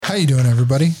How you doing,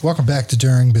 everybody? Welcome back to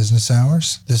During Business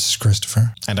Hours. This is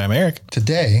Christopher. And I'm Eric.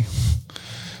 Today,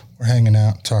 we're hanging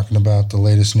out talking about the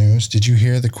latest news. Did you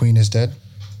hear the Queen is dead?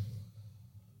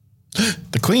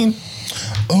 The Queen?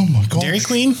 Oh my God. Dairy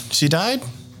Queen? She died?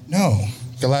 No.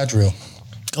 Galadriel.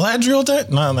 Galadriel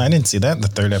died? No, I didn't see that in the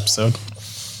third episode.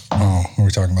 Oh, we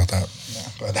were talking about that. Yeah,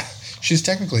 but she's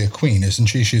technically a queen, isn't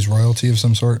she? She's royalty of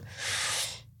some sort.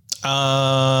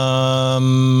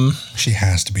 She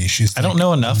has to be. She's. I don't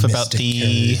know enough about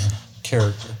the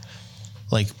character,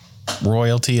 like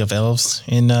royalty of elves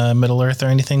in Middle Earth or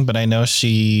anything, but I know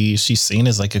she's seen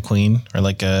as like a queen or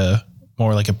like a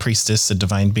more like a priestess, a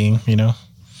divine being, you know,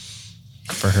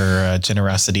 for her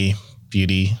generosity,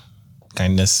 beauty,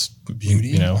 kindness, beauty.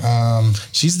 You know,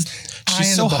 she's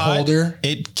so hot.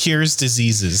 It cures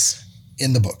diseases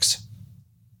in the books.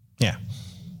 Yeah.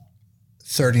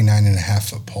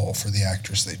 39.5-foot pole for the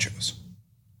actress they chose.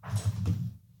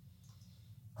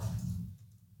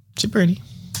 She's pretty.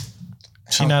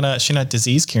 She's not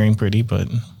disease curing pretty, but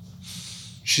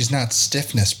she's not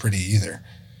stiffness pretty either.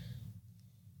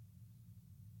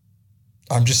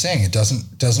 I'm just saying it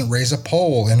doesn't raise a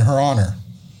pole in her honor.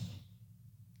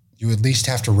 You at least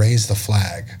have to raise the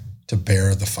flag to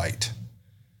bear the fight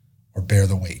or bear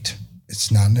the weight.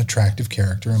 It's not an attractive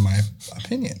character in my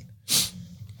opinion.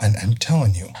 And I'm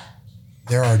telling you,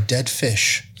 there are dead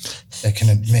fish that can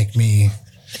make me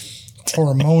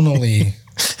hormonally.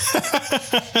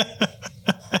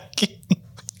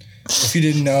 If you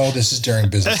didn't know, this is During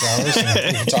Business Hours, and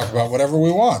we can talk about whatever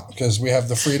we want because we have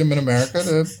the freedom in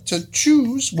America to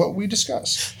choose what we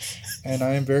discuss. And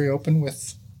I am very open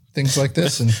with things like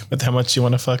this. And with how much you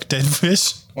want to fuck dead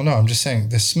fish? Well, no, I'm just saying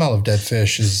the smell of dead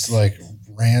fish is like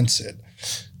rancid,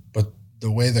 but the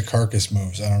way the carcass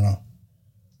moves, I don't know.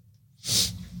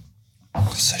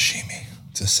 Sashimi.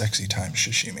 It's a sexy time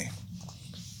sashimi.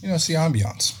 You know, it's the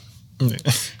ambiance.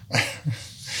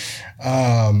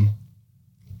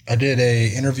 I did a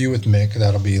interview with Mick.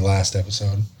 That'll be last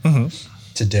episode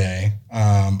today.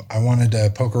 I wanted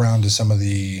to poke around to some of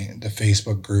the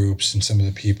Facebook groups and some of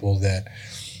the people that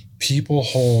people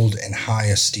hold in high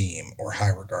esteem or high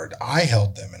regard. I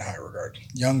held them in high regard.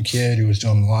 Young kid who was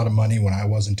doing a lot of money when I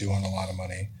wasn't doing a lot of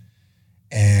money.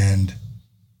 And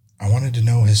I wanted to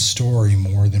know his story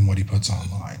more than what he puts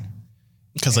online.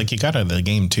 Because like he got out of the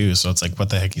game too, so it's like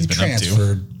what the heck he's been up to.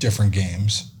 Transferred different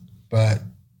games, but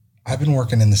I've been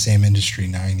working in the same industry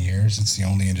 9 years. It's the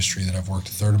only industry that I've worked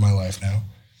a third of my life now,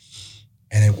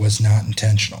 and it was not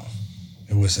intentional.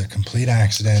 It was a complete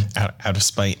accident. Out of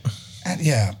spite.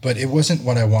 Yeah, but it wasn't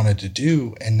what I wanted to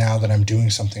do, and now that I'm doing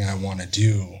something I want to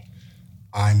do,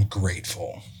 I'm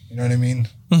grateful. You know what I mean?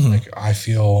 Mm-hmm. Like I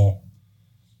feel.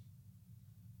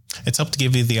 It's helped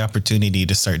give you the opportunity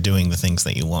to start doing the things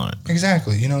that you want.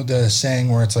 Exactly. You know, the saying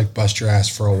where it's like bust your ass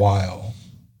for a while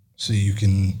so you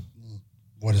can,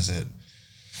 what is it?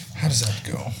 How does that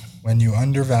go? When you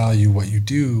undervalue what you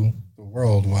do, the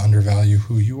world will undervalue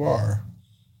who you are.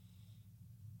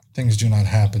 Things do not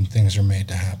happen. Things are made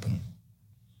to happen.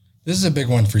 This is a big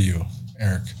one for you,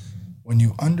 Eric. When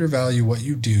you undervalue what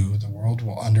you do, the world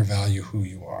will undervalue who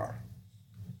you are.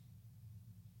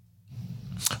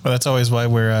 Well, that's always why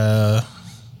we're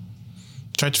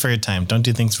charge for your time. Don't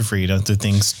do things for free. Don't do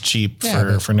things cheap for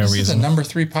no reason. This is the number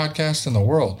 3 podcast in the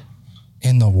world.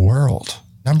 In the world.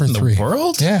 Number 3. In the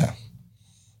world? Yeah.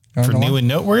 For new and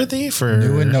noteworthy? For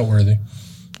new and noteworthy.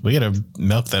 We got to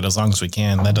milk that as long as we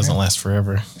can. That doesn't last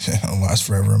forever. It'll last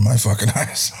forever in my fucking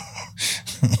eyes.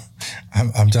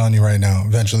 I'm telling you right now,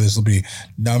 eventually this will be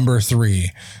number 3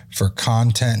 for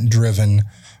content-driven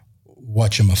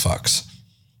whatchamafucks.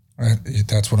 Right?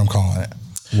 That's what I'm calling it.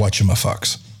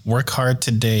 Whatchamafucks. Work hard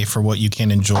today for what you can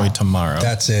enjoy tomorrow.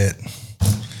 That's it.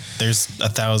 There's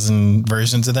 1,000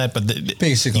 versions of that, but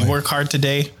basically you work hard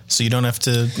today so you don't have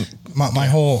to.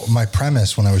 My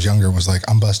premise when I was younger was like,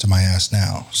 I'm busting my ass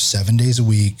now. 7 days a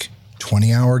week,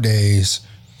 20-hour days,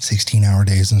 16-hour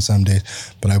days in some days.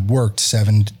 But I worked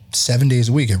seven days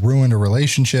a week. It ruined a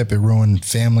relationship. It ruined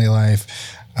family life.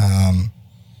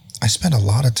 I spent a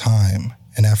lot of time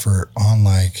and effort on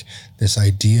like this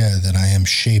idea that I am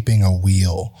shaping a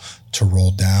wheel to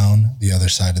roll down the other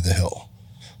side of the hill.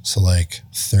 So like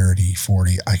 30,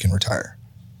 40, I can retire.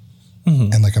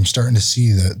 Mm-hmm. And like, I'm starting to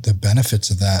see the benefits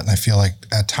of that. And I feel like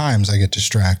at times I get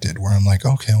distracted where I'm like,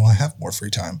 okay, well, I have more free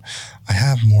time. I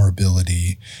have more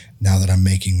ability now that I'm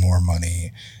making more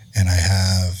money and I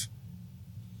have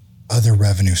other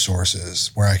revenue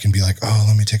sources where I can be like, oh,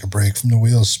 let me take a break from the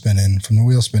wheel spinning,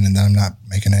 then I'm not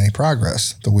making any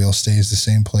progress. The wheel stays the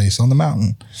same place on the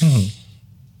mountain. Mm-hmm.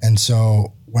 And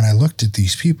so when I looked at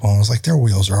these people, I was like, their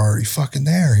wheels are already fucking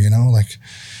there, you know, like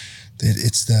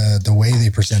It's the way they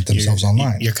present themselves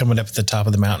online. You're coming up at the top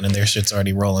of the mountain and their shit's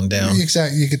already rolling down.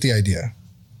 Exactly. You get the idea.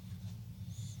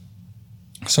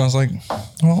 So I was like,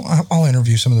 well, I'll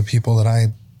interview some of the people that I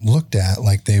looked at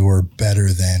like they were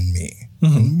better than me.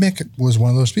 Mm-hmm. And Mick was one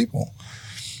of those people.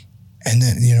 And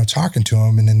then, talking to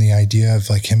him and then the idea of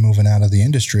like him moving out of the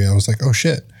industry, I was like, oh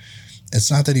shit.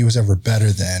 It's not that he was ever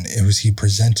better than, it was he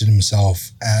presented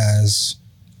himself as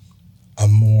a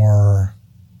more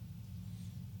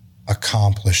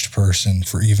accomplished person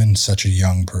for even such a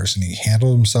young person. He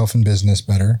handled himself in business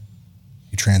better.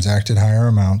 He transacted higher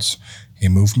amounts. He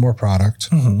moved more product,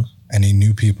 and he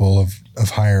knew people of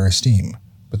higher esteem.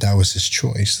 But that was his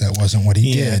choice. That wasn't what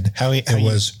he did. It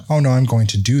was, oh no, I'm going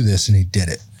to do this, and he did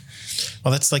it.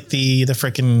 Well, that's like the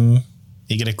freaking,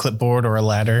 you get a clipboard or a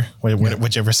ladder,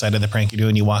 whichever side of the prank you do,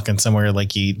 and you walk in somewhere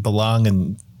like you belong,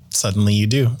 and suddenly you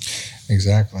do.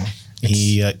 Exactly.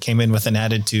 He came in with an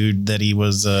attitude that he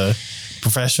was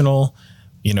professional,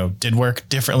 did work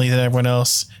differently than everyone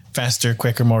else, faster,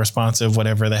 quicker, more responsive,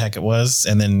 whatever the heck it was,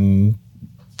 and then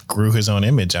grew his own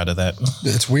image out of that.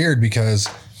 It's weird because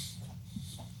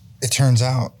it turns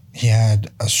out he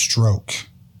had a stroke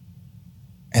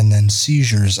and then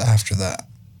seizures after that,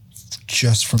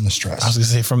 just from the stress. I was going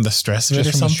to say from the stress of it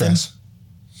or something.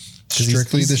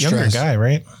 Strictly he's the stress. Younger guy,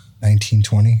 right? 19,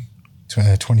 20,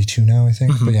 22 now, I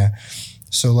think. But yeah.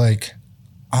 So like,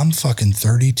 I'm fucking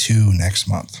 32 next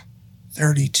month.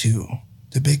 32.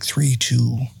 The big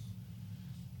 3-2.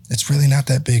 It's really not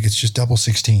that big. It's just double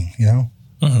 16,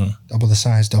 Double the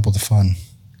size, double the fun,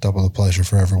 double the pleasure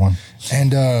for everyone.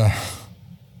 And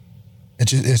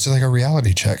it's like a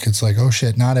reality check. It's like, oh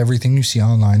shit, not everything you see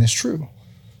online is true.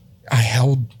 I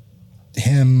held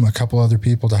him, a couple other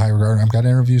people to high regard. I've got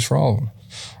interviews for all of them.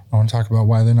 I want to talk about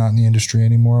why they're not in the industry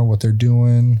anymore, what they're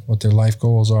doing, what their life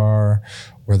goals are,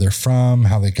 where they're from,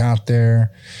 how they got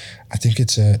there. I think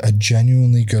it's a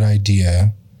genuinely good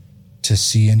idea to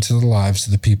see into the lives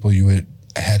of the people you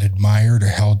had admired or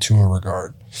held to a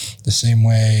regard. The same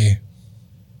way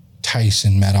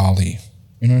Tyson met Ali.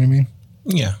 You know what I mean?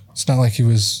 Yeah. It's not like it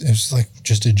was like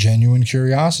just a genuine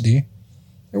curiosity.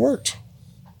 It worked.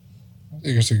 I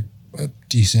think it's a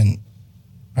decent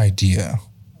idea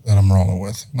that I'm rolling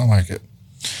with. I like it.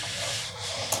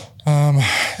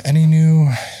 Any new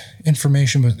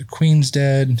information? But the Queen's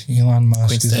dead. Elon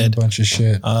Musk is in a bunch of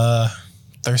shit.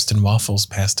 Thurston Waffles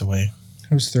passed away.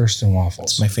 Who's Thurston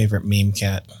Waffles? It's my favorite meme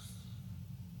cat.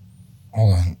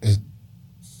 Hold on.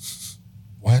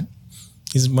 What?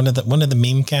 He's one of the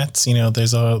meme cats.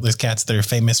 There's cats that are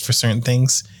famous for certain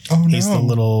things. Oh no. He's the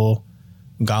little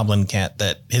goblin cat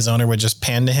that his owner would just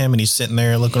pan to him, and he's sitting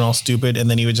there looking all stupid, and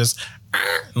then he would just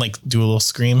like do a little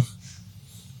scream.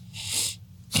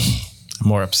 I'm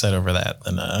more upset over that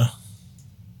than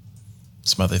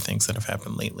some other things that have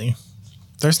happened lately.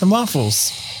 Thurston Waffles.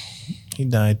 He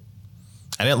died.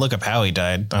 I didn't look up how he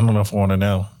died. I don't know if I want to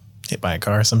know. Hit by a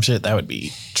car or some shit. That would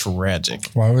be tragic.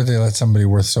 Why would they let somebody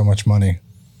worth so much money?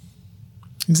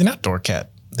 He's an outdoor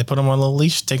cat. They put him on a little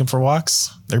leash, take him for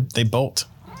walks. They bolt.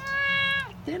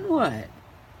 Then what?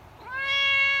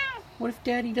 What if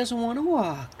Daddy doesn't want to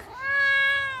walk?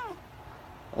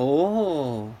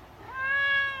 Oh.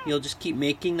 You'll just keep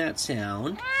making that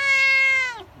sound?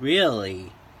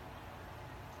 Really?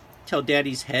 Till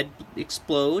Daddy's head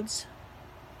explodes?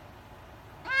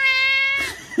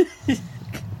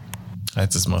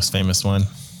 That's his most famous one.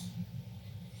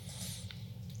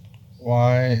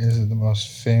 Why is it the most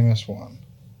famous one?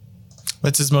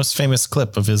 That's his most famous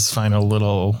clip of his final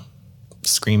little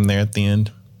scream there at the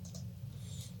end.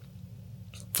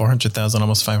 400,000,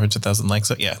 almost 500,000 likes.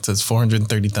 So yeah, it says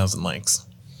 430,000 likes.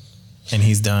 And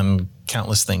he's done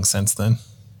countless things since then.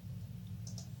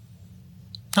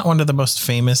 Not one of the most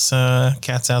famous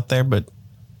cats out there, but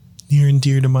near and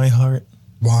dear to my heart.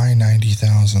 Why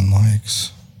 90,000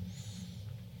 likes?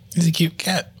 He's a cute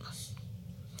cat.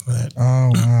 That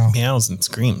wow. Meows and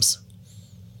screams.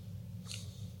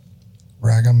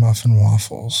 Ragamuffin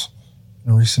Waffles.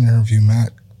 In a recent interview,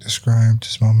 Matt described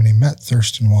his moment he met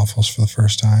Thurston Waffles for the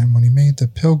first time. When he made the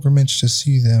pilgrimage to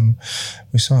see them,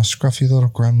 we saw a scruffy little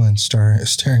gremlin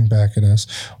staring back at us.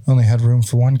 We only had room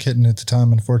for one kitten at the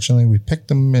time. Unfortunately, we picked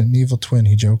them an evil twin,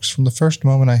 he jokes. From the first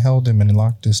moment I held him and he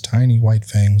locked his tiny white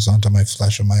fangs onto my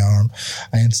flesh on my arm,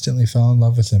 I instantly fell in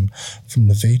love with him. From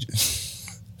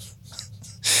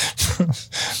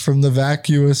the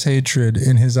vacuous hatred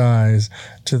in his eyes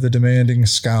to the demanding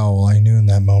scowl, I knew in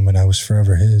that moment I was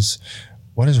forever his.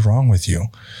 What is wrong with you?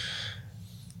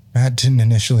 Matt didn't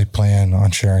initially plan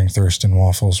on sharing Thurston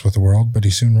Waffles with the world, but he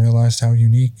soon realized how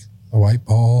unique a white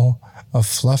ball of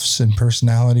fluffs and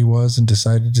personality was, and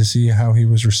decided to see how he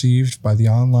was received by the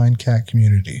online cat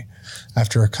community.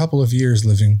 After a couple of years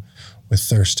living with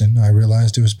Thurston, I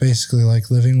realized it was basically like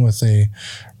living with a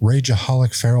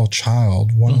rageaholic feral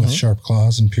child, one with sharp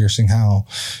claws and piercing howl.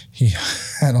 He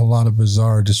had a lot of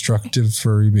bizarre, destructive,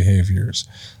 furry behaviors.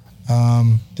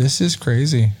 This is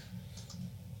crazy.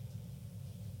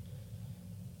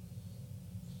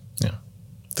 Yeah.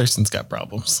 Thurston's got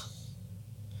problems.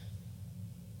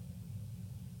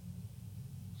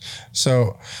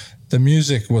 So the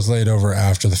music was laid over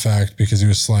after the fact because he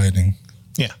was sliding.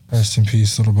 Yeah. Rest in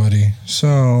peace, little buddy.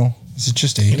 So is it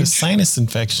just He had a age? sinus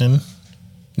infection,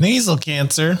 nasal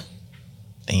cancer.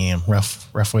 Damn,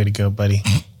 rough way to go, buddy.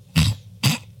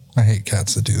 I hate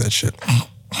cats that do that shit.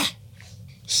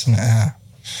 That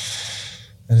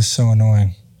is so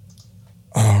annoying.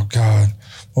 Oh, God.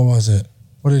 What was it?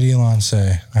 What did Elon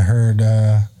say? I heard...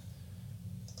 I'm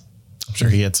sure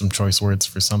he had some choice words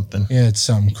for something. Yeah, it's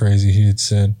something crazy. He had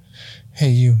said,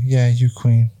 hey, you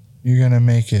queen, you're going to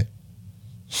make it.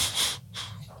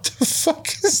 The fuck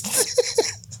is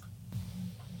this?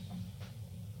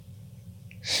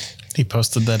 He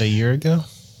posted that a year ago?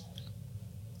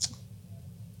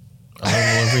 A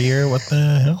little over a year? What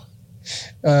the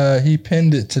hell? He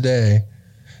pinned it today.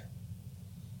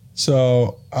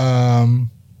 So, I'm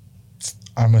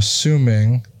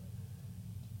assuming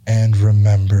and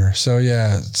remember. So,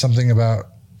 yeah, something about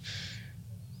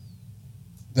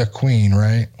the queen,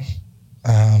 right?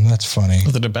 That's funny.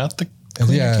 Was it about the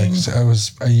queen? Yeah, I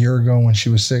was a year ago when she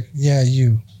was sick. Yeah,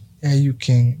 you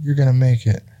king, you're gonna make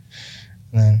it.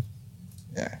 And then,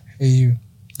 yeah, hey you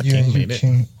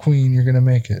king, queen, you're gonna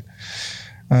make it.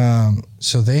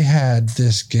 So they had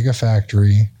this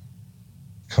gigafactory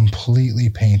completely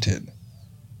painted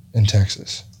in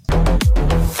Texas.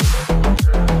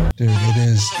 Dude, it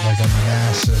is like a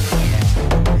massive amount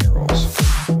of murals.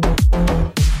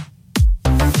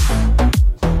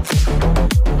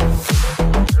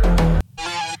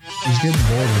 He's getting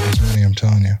bored with his money, I'm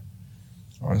telling you.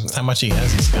 Or is it? How much he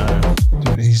has, he's got.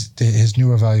 Dude, his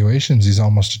new evaluations, he's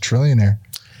almost a trillionaire.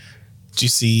 Did you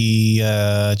see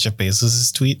Jeff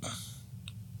Bezos' tweet?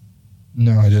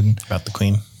 No, I didn't. About the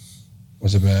queen?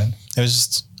 Was it bad? It was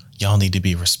just, y'all need to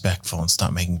be respectful and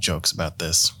stop making jokes about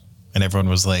this. And everyone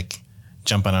was like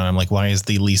jumping on him, like, why is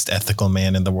the least ethical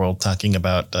man in the world talking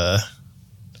about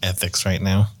ethics right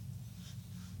now?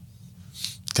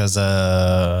 Because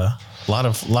a lot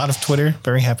of Twitter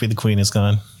very happy the queen is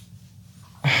gone,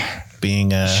 being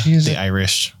the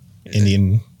Irish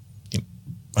Indian.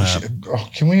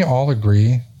 Can we all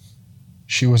agree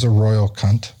she was a royal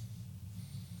cunt?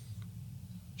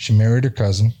 She married her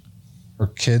cousin. Her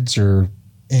kids are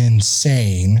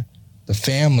insane. The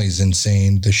family's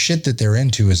insane. The shit that they're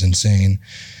into is insane.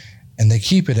 And they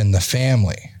keep it in the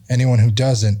family. Anyone who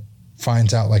doesn't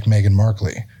finds out, like Meghan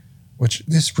Markle, which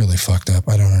is really fucked up.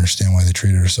 I don't understand why they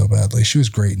treated her so badly. She was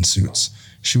great in Suits.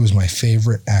 She was my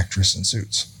favorite actress in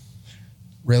Suits.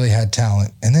 Really had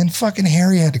talent. And then fucking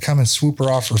Harry had to come and swoop her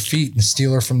off her feet and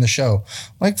steal her from the show.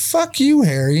 Like, fuck you,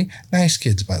 Harry. Nice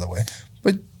kids, by the way.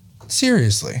 But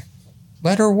seriously,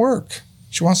 let her work.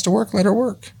 She wants to work, let her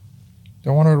work.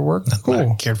 Don't want her to work?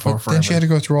 Cool. Cared for forever. Then she had to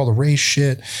go through all the race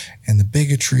shit and the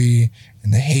bigotry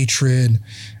and the hatred.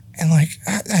 And like,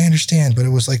 I understand, but it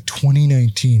was like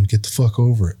 2019. Get the fuck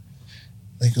over it.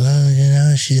 Like, well, you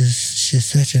know, she's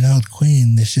such an old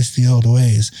queen. It's just the old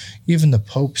ways. Even the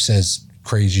Pope says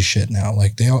crazy shit now.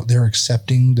 Like they're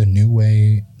accepting the new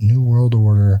way, new world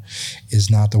order is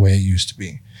not the way it used to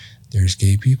be. There's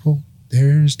gay people.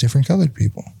 There's different colored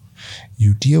people.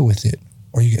 You deal with it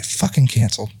or you get fucking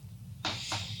canceled.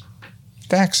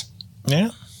 Facts.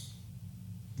 Yeah.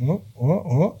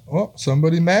 Oh,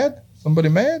 somebody mad? Somebody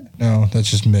mad? No, that's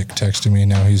just Mick texting me.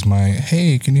 Now he's my,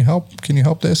 hey, can you help? Can you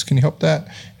help this? Can you help that?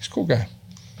 He's a cool guy.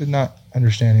 Did not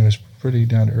understand. He was pretty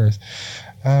down to earth.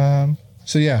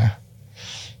 So yeah.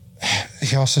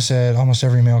 He also said almost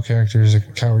every male character is a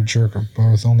coward, jerk, or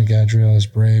both. Only Gadriel is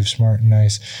brave, smart, and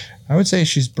nice. I would say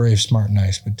she's brave, smart, and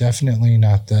nice, but definitely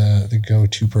not the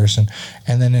go-to person.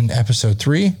 And then in episode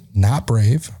 3, not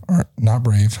brave,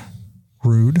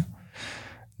 rude,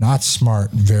 not smart,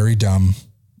 very dumb,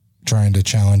 trying to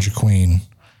challenge a queen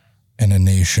and a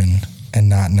nation, and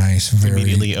not nice, very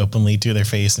immediately openly to their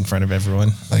face in front of everyone,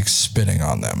 like spitting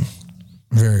on them.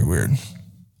 Very weird.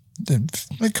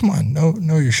 Like, come on,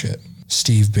 know your shit.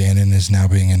 Steve Bannon is now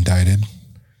being indicted.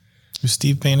 Who's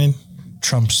Steve Bannon?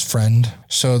 Trump's friend.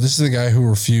 So this is the guy who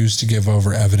refused to give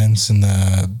over evidence in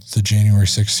the January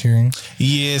 6th hearing.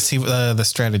 Yes, he the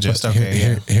strategist.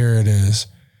 Okay, here it is.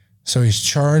 So he's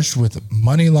charged with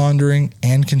money laundering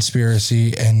and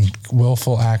conspiracy and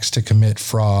willful acts to commit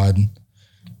fraud.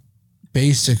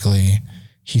 Basically,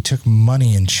 he took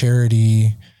money in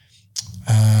charity.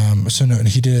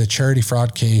 He did a charity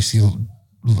fraud case. He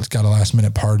got a last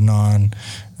minute pardon on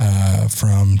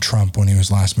from Trump when he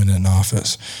was last minute in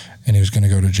office, and he was going to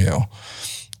go to jail.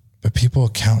 But people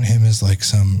count him as like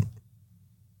some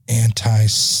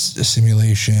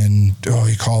anti-simulation. Oh,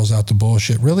 he calls out the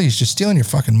bullshit. Really, he's just stealing your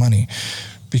fucking money,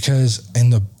 because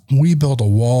in the We Build a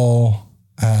Wall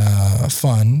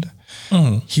fund,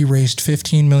 he raised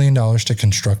 $15 million to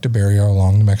construct a barrier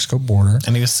along the Mexico border.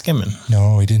 And he was skimming.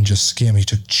 No, he didn't just skim. He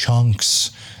took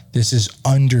chunks. This is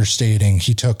understating.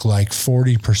 He took like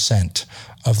 40%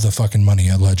 of the fucking money,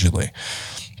 allegedly.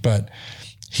 But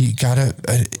he got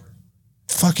a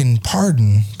fucking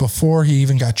pardon before he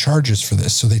even got charges for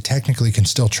this. So they technically can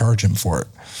still charge him for it.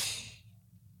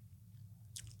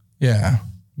 Yeah.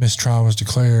 Mistrial was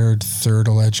declared. Third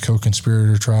alleged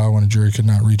co-conspirator trial when a jury could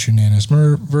not reach unanimous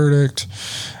verdict.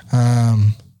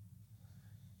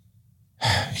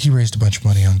 He raised a bunch of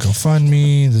money on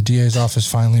GoFundMe. The DA's office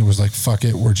finally was like, fuck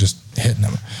it, we're just hitting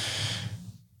him.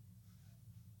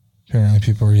 Apparently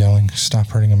people were yelling, "Stop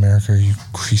hurting America, you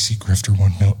greasy grifter,"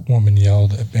 one woman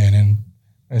yelled at Bannon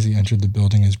as he entered the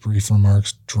building, his brief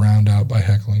remarks drowned out by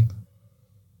heckling.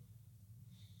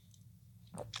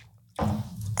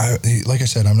 Like I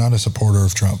said, I'm not a supporter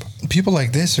of Trump. People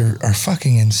like this are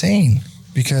fucking insane,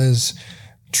 because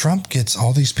Trump gets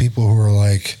all these people who are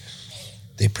like,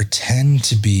 they pretend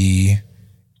to be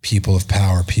people of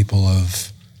power, people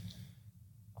of,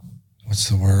 what's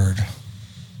the word?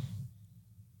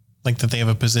 Like that they have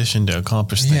a position to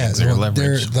accomplish things or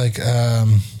leverage. They're like,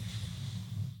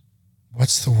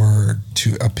 what's the word?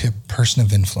 To a person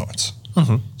of influence.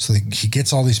 Mm-hmm. So he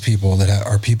gets all these people that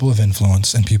are people of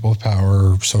influence and people of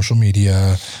power, social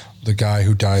media. The guy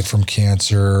who died from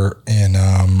cancer in,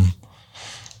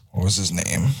 what was his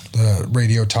name? The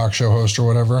radio talk show host or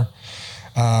whatever.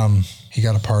 He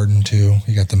got a pardon too.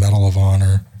 He got the Medal of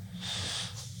Honor.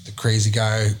 The crazy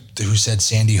guy who said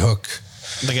Sandy Hook.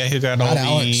 The guy who got Not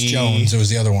all Alex Jones. It was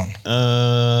the other one.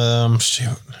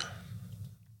 Shoot.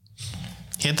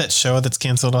 He had that show that's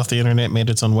canceled off the internet, made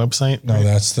its own website. No,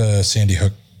 that's the Sandy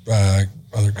Hook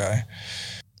other guy.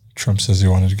 Trump says he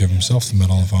wanted to give himself the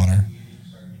Medal of Honor.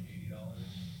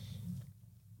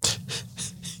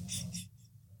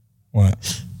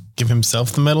 What? Give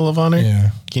himself the Medal of Honor?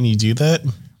 Yeah. Can you do that?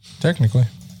 Technically.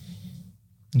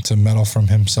 It's a medal from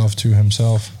himself to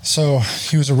himself. So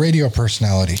he was a radio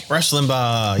personality. Rush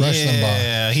Limbaugh.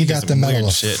 Limbaugh. He got the Medal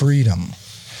of Freedom.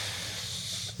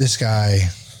 This guy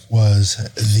was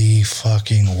the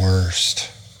fucking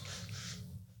worst.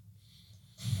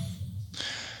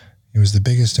 It was the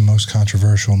biggest and most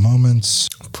controversial moments.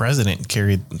 President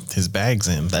carried his bags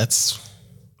in. That's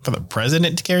for the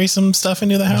president to carry some stuff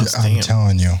into the house? I'm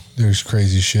telling you, there's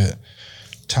crazy shit.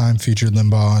 Time featured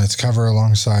Limbaugh on its cover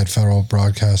alongside federal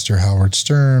broadcaster Howard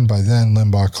Stern. By then,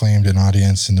 Limbaugh claimed an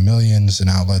audience in the millions, and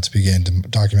outlets began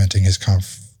documenting his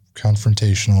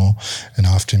confrontational and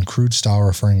often crude style,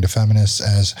 referring to feminists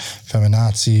as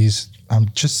feminazis.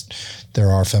 There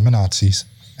are feminazis.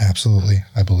 Absolutely.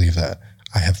 I believe that.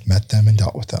 I have met them and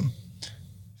dealt with them.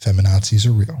 Feminazis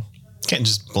are real. Can't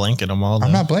just blanket them all, though.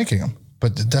 I'm not blanking them,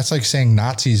 but that's like saying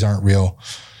Nazis aren't real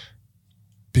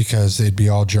because they'd be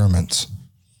all Germans.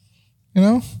 You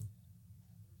know?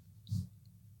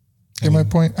 Get my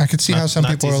point? I could see how some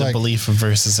people are like... a belief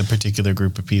versus a particular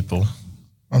group of people.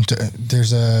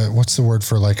 There's what's the word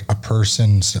for like a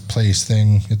person's place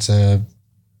thing? It's an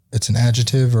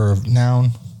adjective or a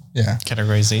noun. Yeah.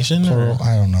 Categorization? Plural,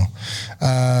 I don't know.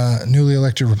 Newly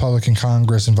elected Republican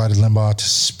Congress invited Limbaugh to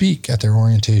speak at their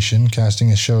orientation, casting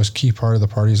his show as key part of the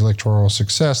party's electoral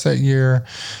success that year.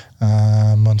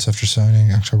 Months after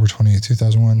signing, October 28,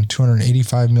 2001,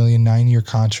 $285 million 9-year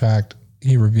contract.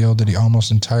 He revealed that he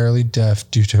almost entirely deaf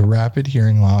due to rapid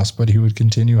hearing loss, but he would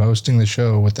continue hosting the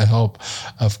show with the help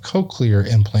of cochlear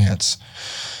implants.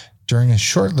 During a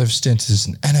short-lived stint as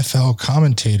an NFL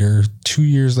commentator, 2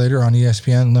 years later on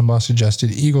ESPN, Limbaugh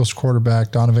suggested Eagles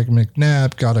quarterback Donovan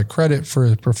McNabb got a credit for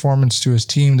his performance to his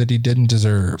team that he didn't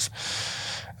deserve.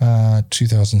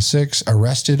 2006,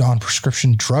 arrested on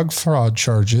prescription drug fraud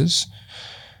charges.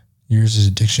 Years of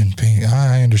addiction, pain.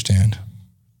 I understand.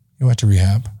 He went to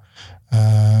rehab.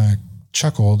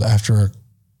 Chuckled after a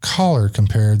caller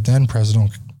compared then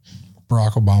President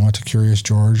Barack Obama to Curious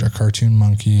George, a cartoon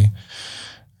monkey.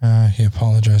 He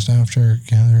apologized after,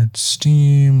 gathered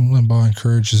steam. Limbaugh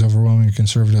encouraged his overwhelming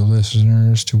conservative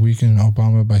listeners to weaken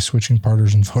Obama by switching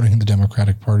parties and voting the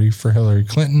Democratic Party for Hillary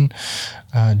Clinton.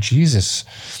 Jesus.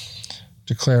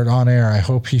 declared on air, I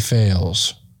hope he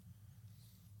fails.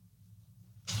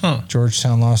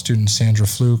 Georgetown law student Sandra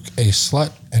Fluke, a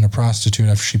slut and a prostitute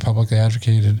after she publicly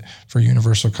advocated for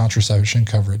universal contraception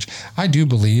coverage. I do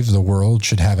believe the world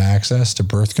should have access to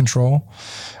birth control,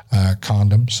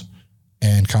 condoms,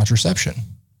 and contraception.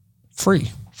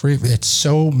 Free.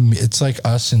 It's like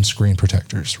us in screen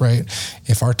protectors, right?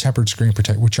 If our tempered screen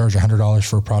protector, we charge $100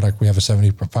 for a product we have a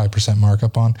 75%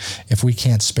 markup on. If we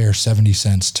can't spare 70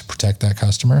 cents to protect that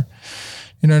customer,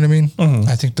 you know what I mean? Mm-hmm.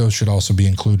 I think those should also be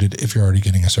included if you're already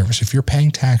getting a service. If you're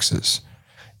paying taxes,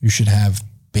 you should have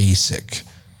basic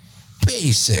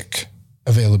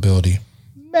availability.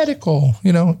 Medical,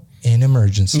 in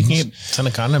emergencies. You can get a ton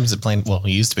of condoms at Planned. Well,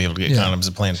 we used to be able to get condoms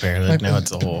at Planned Parenthood. Now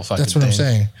it's a whole fucking That's what thing. I'm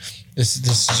saying. This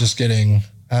is just getting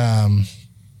lung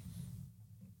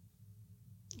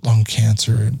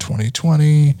cancer in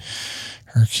 2020.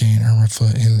 Hurricane Irma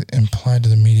implied to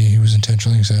the media he was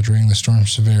intentionally exaggerating the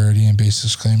storm's severity and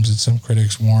baseless claims that some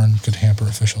critics warned could hamper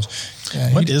officials.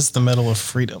 Yeah, what is the Medal of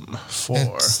Freedom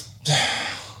for?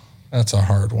 That's a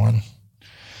hard one.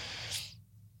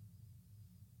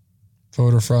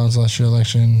 Voter frauds last year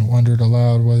election wondered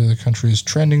aloud whether the country is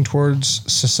trending towards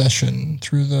secession.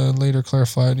 Through the later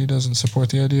clarified he doesn't support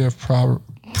the idea of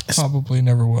probably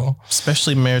never will.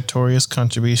 Especially meritorious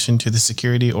contribution to the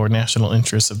security or national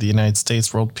interests of the United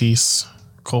States, world peace,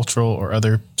 cultural or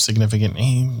other significant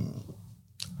aim.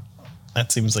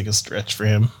 That seems like a stretch for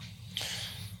him.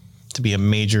 To be a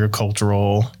major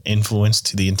cultural influence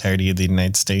to the entirety of the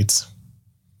United States.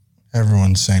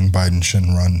 Everyone's saying Biden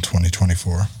shouldn't run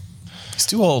 2024. He's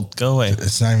too old. Go away.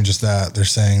 It's not even just that. They're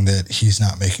saying that he's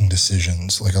not making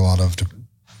decisions like a lot of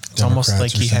It's almost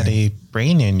like he had a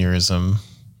brain aneurysm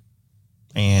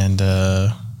and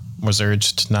was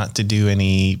urged not to do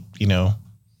any,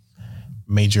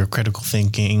 major critical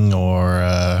thinking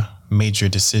or major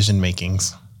decision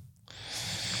makings.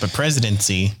 But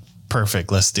presidency,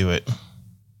 perfect. Let's do it.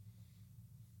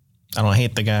 I don't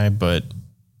hate the guy, but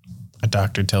a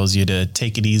doctor tells you to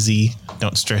take it easy.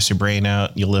 Don't stress your brain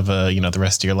out. You'll live the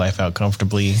rest of your life out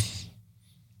comfortably.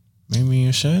 Maybe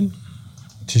you should.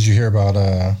 Did you hear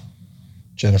about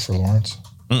Jennifer Lawrence?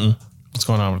 What's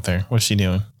going on with her? What's she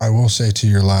doing? I will say to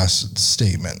your last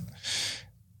statement,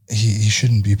 he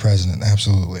shouldn't be president.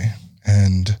 Absolutely.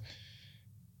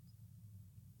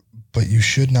 But you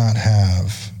should not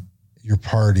have your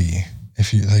party.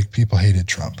 If you people hated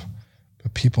Trump,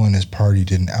 but people in his party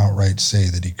didn't outright say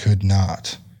that he could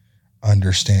not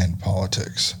understand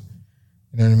politics.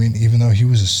 You know what I mean? Even though he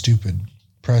was a stupid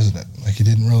president, he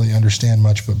didn't really understand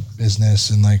much but business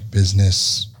and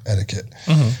business etiquette.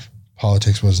 Mm-hmm.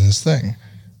 Politics wasn't his thing,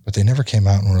 but they never came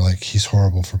out and were like, he's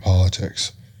horrible for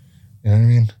politics. You know what I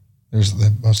mean? There's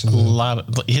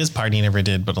his party never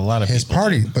did, but a lot of his people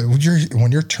party. did. But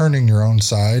when you're turning your own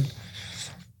side,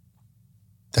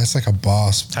 that's like a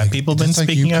boss. Have people been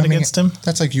speaking out against him?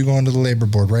 That's like you going to the labor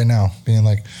board right now, being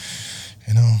like,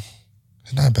 he's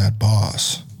not a bad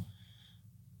boss,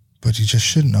 but he just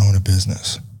shouldn't own a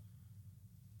business.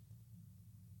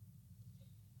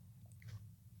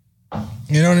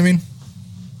 You know what I mean?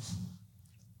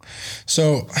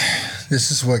 So this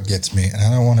is what gets me, and I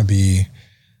don't want to be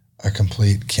a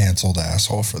complete canceled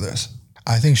asshole for this.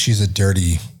 I think she's a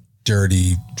dirty,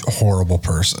 horrible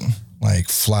person.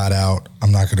 Flat out,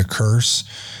 I'm not going to curse.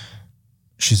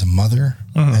 She's a mother.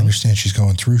 Mm-hmm. I understand she's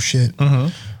going through shit. Mm-hmm.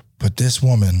 But this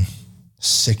woman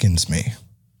sickens me.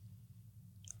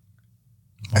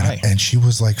 Why? And she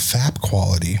was FAP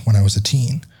quality when I was a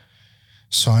teen.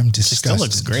 So I'm disgusted. She still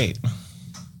looks great.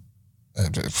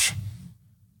 If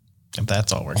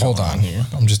that's all we're Hold on here.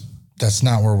 That's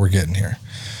not where we're getting here.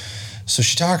 So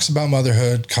she talks about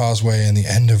motherhood, Causeway, and the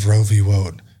end of Roe v.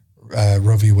 Wade.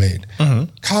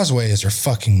 Mm-hmm. Causeway is her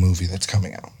fucking movie that's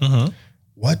coming out. Mm-hmm.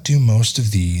 What do most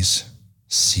of these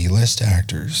C-list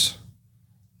actors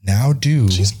now do?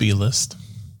 She's B-list.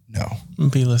 No.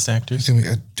 B-list actors.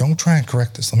 Don't try and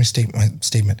correct this. Let me state my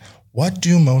statement. What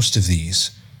do most of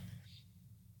these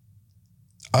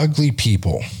ugly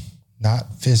people,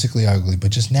 not physically ugly,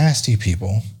 but just nasty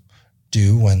people,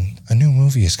 do when a new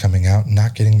movie is coming out and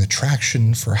not getting the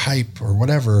traction for hype or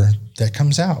whatever that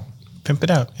comes out? Pimp it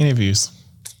out. Interviews.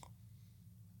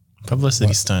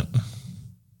 Publicity stunt.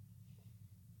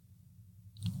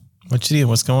 What you do?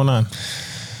 What's going on?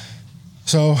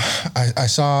 So I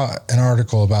saw an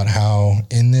article about how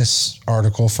in this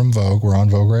article from Vogue, we're on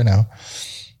Vogue right now,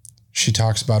 she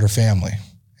talks about her family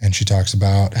and she talks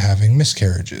about having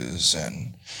miscarriages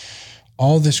and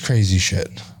all this crazy shit.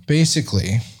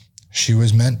 Basically, she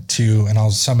was meant to, and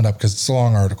I'll sum it up because it's a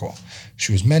long article.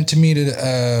 She was meant to meet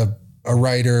a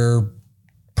writer,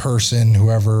 person,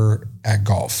 whoever, at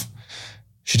golf.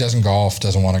 She doesn't golf,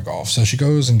 doesn't want to golf. So she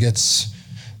goes and gets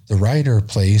the writer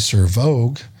place or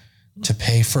Vogue to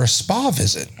pay for a spa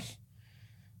visit.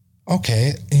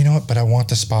 Okay, you know what? But I want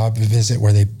the spa visit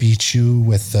where they beat you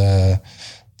with the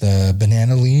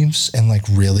banana leaves and like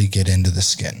really get into the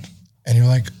skin. And you're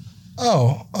like,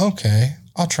 oh, okay,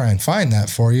 I'll try and find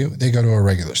that for you. They go to a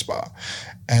regular spa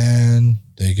and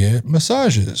they get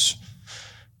massages.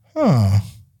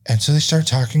 And so they start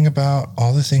talking about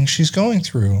all the things she's going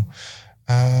through.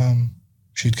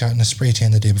 She'd gotten a spray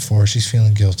tan the day before. She's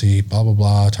feeling guilty, blah, blah,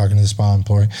 blah, talking to the spa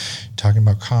employee, talking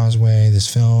about Causeway,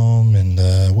 this film, and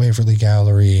the Waverly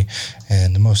Gallery,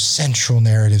 and the most central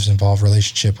narratives involve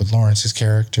relationship with Lawrence's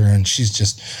character. And she's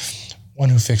just one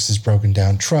who fixes broken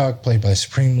down truck, played by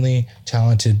supremely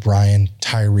talented Brian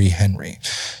Tyree Henry.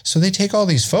 So they take all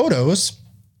these photos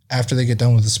after they get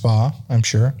done with the spa, I'm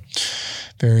sure.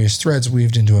 Various threads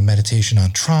weaved into a meditation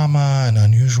on trauma, an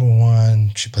unusual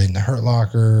one. She played in the Hurt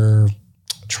Locker,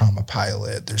 trauma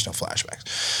pilot. There's no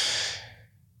flashbacks.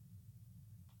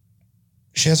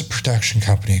 She has a production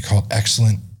company called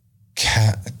Excellent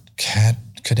Cadaver.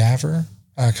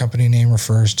 Company name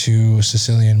refers to a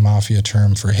Sicilian mafia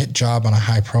term for hit job on a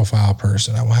high-profile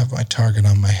person. I will have my target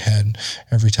on my head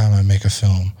every time I make a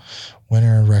film.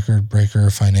 Winner, record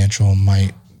breaker, financial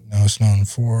might. It's known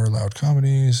for loud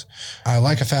comedies. I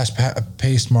like a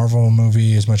fast-paced Marvel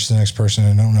movie as much as the next person.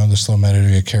 I don't know the slow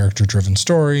melody, a character-driven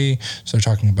story. So they're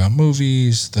talking about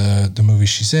movies, the movie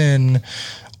she's in,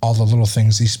 all the little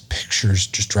things. These pictures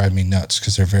just drive me nuts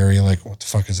because they're very like, what the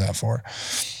fuck is that for?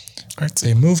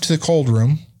 They move to the cold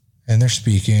room and they're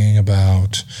speaking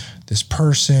about this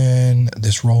person,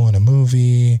 this role in a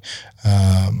movie.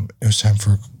 It was time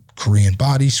for Korean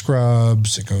body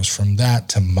scrubs. It goes from that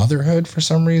to motherhood for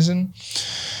some reason.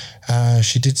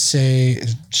 She did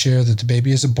share that the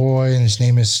baby is a boy and his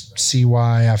name is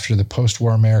C.Y. after the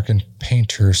post-war American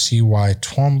painter C.Y.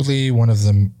 Twombly, one of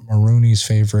the Maroonies'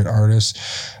 favorite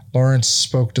artists. Lawrence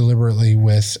spoke deliberately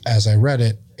with, as I read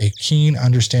it, a keen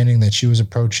understanding that she was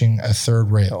approaching a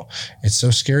third rail. It's so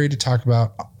scary to talk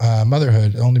about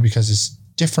motherhood only because it's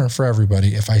different for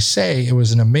everybody. If I say it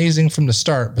was an amazing from the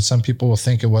start, but some people will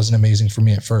think it wasn't amazing for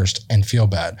me at first and feel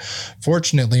bad.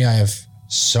 Fortunately, I have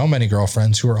so many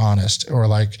girlfriends who are honest or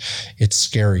like, it's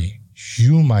scary.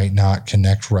 You might not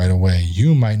connect right away.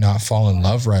 You might not fall in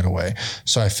love right away.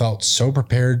 So I felt so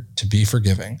prepared to be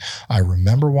forgiving. I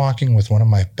remember walking with one of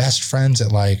my best friends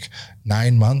at like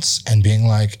 9 months and being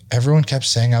like, everyone kept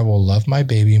saying I will love my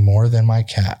baby more than my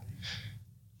cat.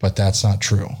 But that's not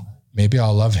true. Maybe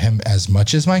I'll love him as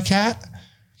much as my cat.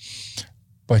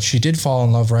 But she did fall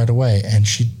in love right away. And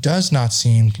she does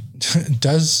seem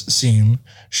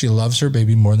she loves her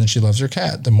baby more than she loves her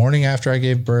cat. The morning after I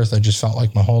gave birth, I just felt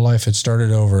like my whole life had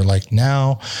started over. Like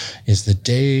now is the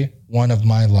day one of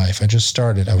my life. I just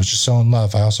started. I was just so in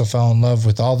love. I also fell in love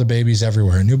with all the babies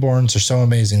everywhere. Newborns are so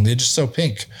amazing. They're just so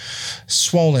pink,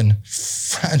 swollen,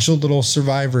 fragile little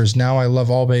survivors. Now I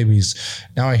love all babies.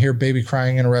 Now I hear baby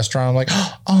crying in a restaurant. I'm like,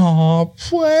 oh,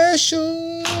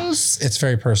 precious. It's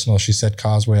very personal. She said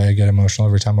Causeway. I get emotional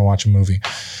every time I watch a movie.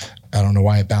 I don't know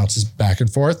why it bounces back and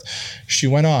forth. She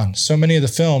went on. So many of the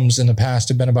films in the past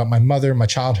have been about my mother, my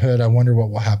childhood. I wonder what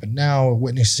will happen now,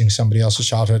 witnessing somebody else's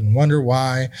childhood and wonder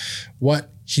what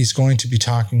he's going to be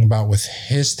talking about with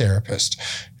his therapist.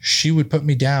 She would put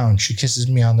me down. She kisses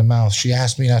me on the mouth. She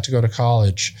asked me not to go to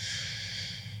college.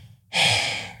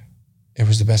 It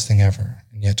was the best thing ever,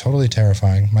 and yet totally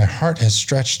terrifying. My heart has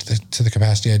stretched to the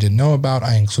capacity I didn't know about.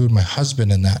 I include my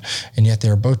husband in that, and yet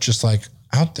they're both just like,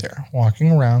 out there, walking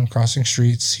around, crossing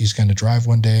streets. He's going to drive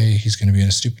one day. He's going to be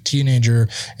a stupid teenager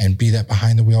and be that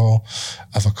behind the wheel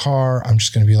of a car. I'm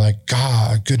just going to be like,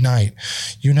 God, good night.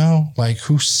 You know, like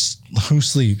who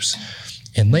sleeps?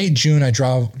 In late June, I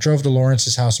drove to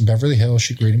Lawrence's house in Beverly Hills.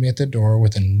 She greeted me at the door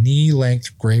with a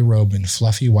knee-length gray robe and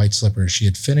fluffy white slippers. She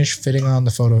had finished fitting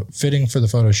for the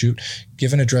photo shoot.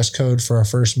 Given a dress code for our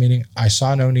first meeting, I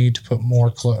saw no need to put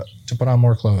on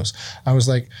more clothes. I was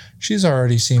like, she's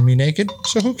already seen me naked,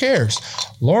 so who cares?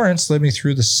 Lawrence led me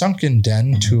through the sunken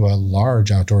den to a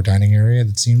large outdoor dining area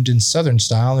that seemed in Southern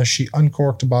style as she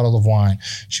uncorked a bottle of wine.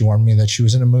 She warned me that she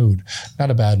was in a mood.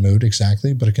 Not a bad mood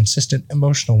exactly, but a consistent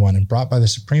emotional one, and brought by the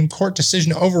Supreme Court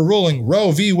decision overruling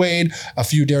Roe v. Wade a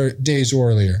few days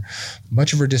earlier.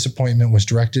 Much of her disappointment was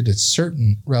directed at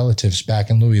certain relatives back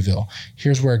in Louisville.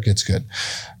 Here's where it gets good.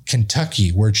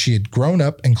 Kentucky, where she had grown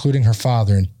up, including her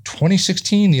father. In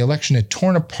 2016, the election had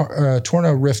torn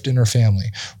a rift in her family.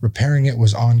 Repairing it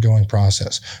was an ongoing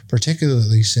process,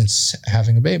 particularly since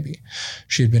having a baby.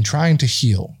 She had been trying to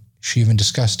heal. She even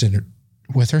discussed it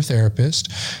with her therapist.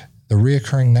 the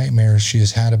reoccurring nightmares she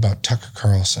has had about Tucker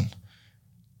Carlson.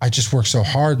 I just worked so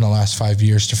hard in the last 5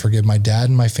 years to forgive my dad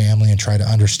and my family and try to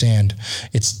understand.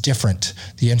 It's different.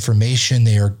 The information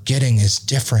they are getting is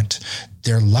different.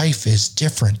 Their life is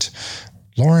different.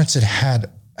 Lawrence had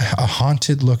a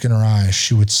haunted look in her eyes.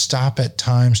 She would stop at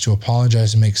times to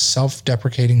apologize and make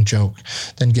self-deprecating joke,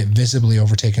 then get visibly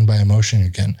overtaken by emotion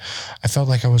again. I felt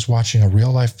like I was watching a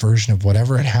real-life version of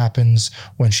whatever it happens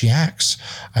when she acts.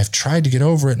 I've tried to get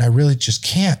over it, and I really just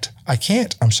can't. I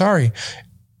can't. I'm sorry.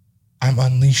 I'm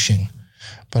unleashing,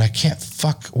 but I can't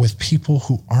fuck with people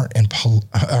who aren't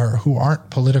who aren't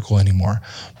political anymore.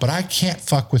 But I can't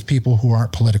fuck with people who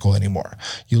aren't political anymore.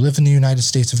 You live in the United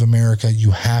States of America. You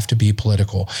have to be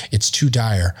political. It's too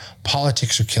dire.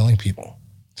 Politics are killing people.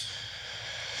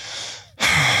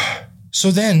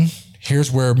 So then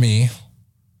here's where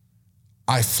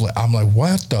I flip. I'm like,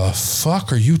 what the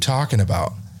fuck are you talking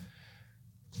about?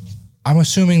 I'm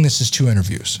assuming this is 2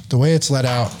 interviews. The way it's let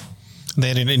out. They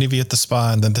had an interview at the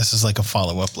spa, and then this is like a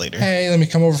follow-up later. Hey, let me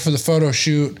come over for the photo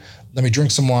shoot. Let me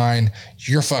drink some wine.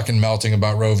 You're fucking melting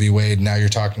about Roe v. Wade. Now you're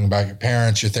talking about your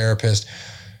parents, your therapist.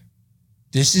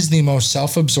 This is the most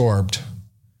self-absorbed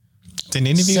It's an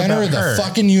interview center about of the her.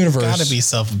 fucking universe. Gotta be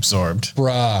self-absorbed.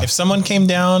 Bruh. If someone came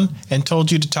down and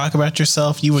told you to talk about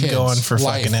yourself, you would go on for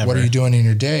life, fucking ever. what are you doing in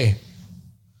your day?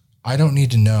 I don't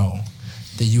need to know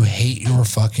that you hate your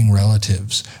fucking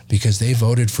relatives because they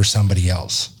voted for somebody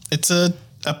else. It's a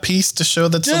piece to show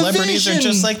that celebrities are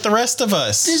just like the rest of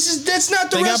us. That's not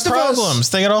the rest of us. They got problems.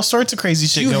 They got all sorts of crazy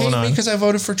shit going on. Do you hate me because I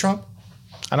voted for Trump?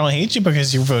 I don't hate you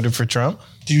because you voted for Trump.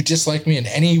 Do you dislike me in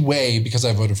any way because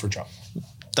I voted for Trump?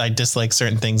 I dislike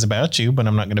certain things about you, but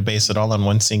I'm not going to base it all on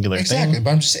one singular thing. Exactly. But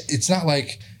I'm just saying, it's not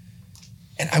like,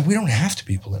 we don't have to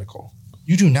be political.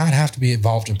 You do not have to be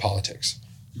involved in politics.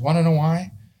 You want to know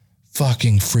why?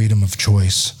 Fucking freedom of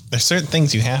choice. There's certain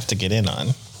things you have to get in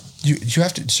on. You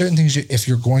have to, certain things if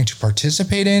you're going to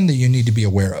participate in, that you need to be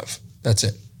aware of. That's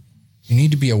it. You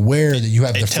need to be aware that you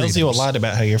have the freedoms. It tells you a lot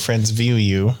about how your friends view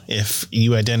you if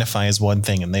you identify as one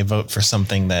thing and they vote for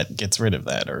something that gets rid of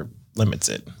that or limits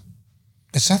it.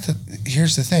 It's not that.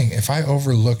 Here's the thing. If I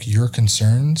overlook your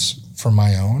concerns for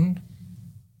my own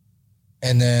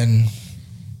and then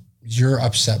you're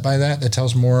upset by that, that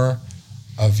tells more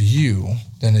of you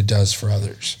than it does for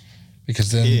others.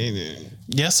 Because then...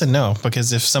 Yes and no,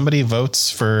 because if somebody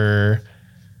votes for,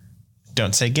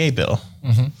 don't say gay bill,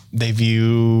 they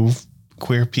view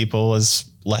queer people as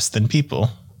less than people.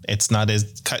 It's not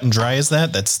as cut and dry as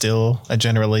that. That's still a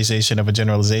generalization of a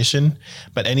generalization.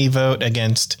 But any vote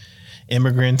against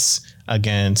immigrants,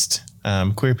 against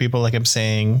queer people, like I'm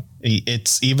saying,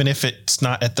 it's even if it's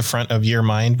not at the front of your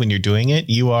mind when you're doing it,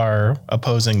 you are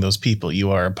opposing those people.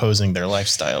 You are opposing their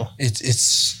lifestyle.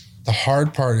 It's the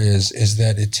hard part is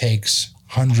that it takes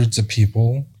hundreds of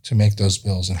people to make those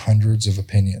bills and hundreds of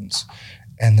opinions.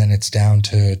 And then it's down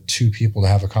to 2 people to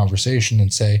have a conversation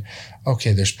and say,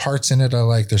 okay, there's parts in it I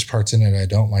like, there's parts in it I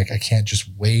don't like. I can't just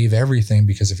waive everything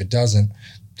because if it doesn't,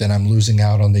 then I'm losing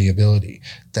out on the ability.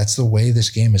 That's the way this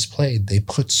game is played. They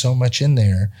put so much in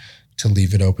there to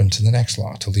leave it open to the next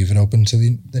law, to leave it open to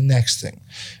the next thing.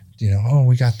 You know, oh,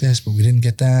 we got this, but we didn't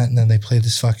get that. And then they play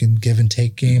this fucking give and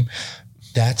take game.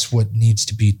 That's what needs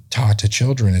to be taught to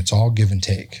children. It's all give and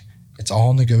take. It's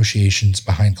all negotiations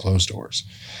behind closed doors.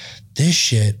 This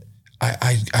shit,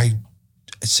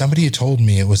 somebody had told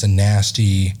me it was a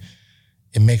nasty,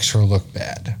 it makes her look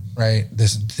bad, right?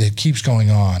 It keeps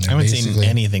going on. I haven't seen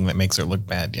anything that makes her look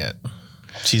bad yet.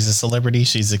 She's a celebrity.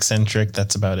 She's eccentric.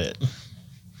 That's about it.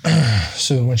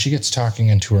 So when she gets talking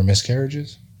into her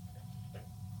miscarriages,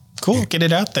 cool, get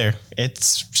it out there.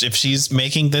 It's if she's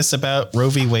making this about Roe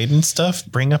v. Wade and stuff,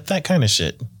 bring up that kind of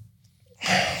shit.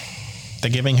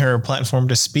 They're giving her a platform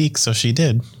to speak, so she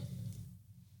did.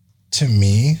 To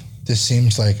me, this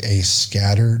seems like a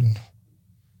scattered,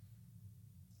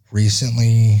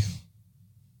 recently,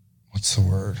 what's the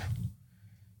word?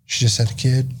 She just had a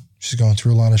kid. She's going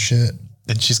through a lot of shit.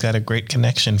 And she's got a great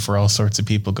connection for all sorts of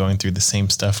people going through the same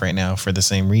stuff right now for the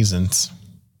same reasons.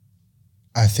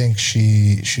 I think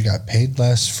she got paid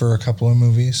less for a couple of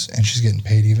movies, and she's getting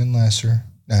paid even lesser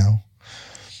now.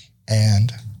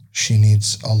 And she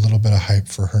needs a little bit of hype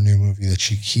for her new movie that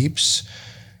she keeps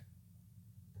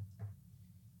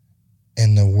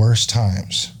in the worst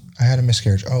times. I had a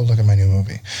miscarriage. Oh, look at my new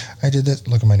movie. I did that.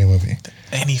 Look at my new movie.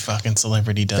 Any fucking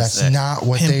celebrity does that. That's not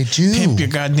what they do. Pimp your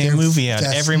goddamn movie out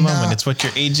every moment. It's what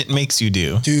your agent makes you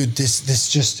do. Dude, this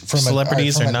just from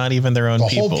celebrities are not even their own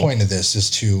people. The whole point of this is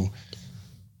to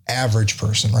average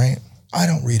person, right? I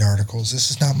don't read articles.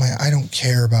 This is not I don't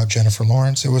care about Jennifer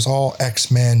Lawrence. It was all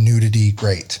X-Men, nudity,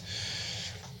 great.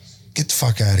 Get the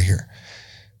fuck out of here.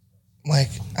 Like,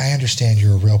 I understand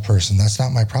you're a real person. That's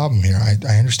not my problem here.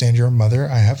 I understand you're a mother.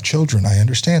 I have children. I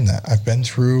understand that. I've been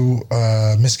through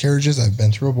miscarriages. I've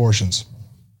been through abortions.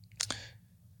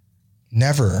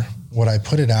 Never would I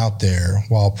put it out there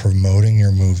while promoting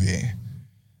your movie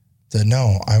that,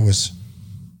 no, I was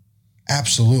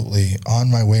absolutely on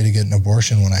my way to get an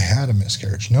abortion when I had a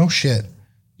miscarriage. No shit.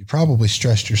 You probably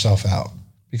stressed yourself out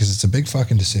because it's a big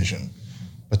fucking decision.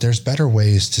 But there's better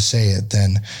ways to say it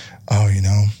than, oh, you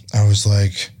know, I was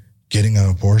like getting an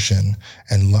abortion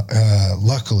and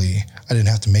luckily I didn't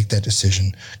have to make that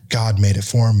decision. God made it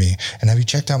for me. And have you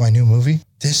checked out my new movie?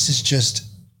 This is just,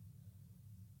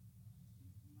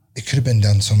 it could have been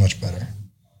done so much better.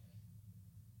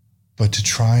 But to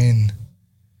try and,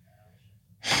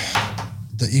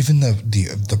 even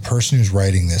the person who's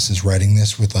writing this is writing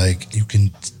this with like, you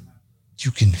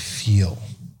can feel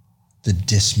the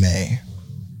dismay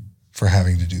for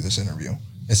having to do this interview.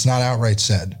 It's not outright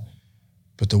said,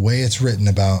 but the way it's written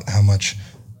about how much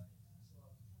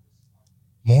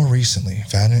more recently,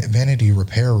 Vanity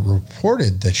Repair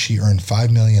reported that she earned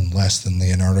 $5 million less than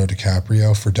Leonardo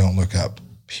DiCaprio for Don't Look Up,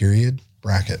 period,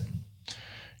 bracket.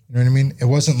 You know what I mean? It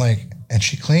wasn't like, and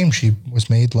she claimed she was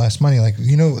made less money. Like,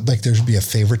 you know, like there'd be a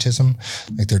favoritism,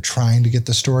 like they're trying to get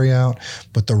the story out,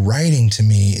 but the writing to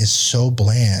me is so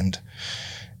bland.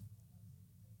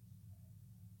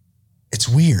 It's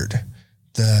weird.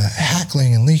 The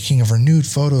hackling and leaking of her nude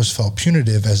photos felt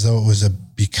punitive, as though it was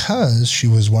because she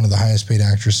was one of the highest paid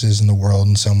actresses in the world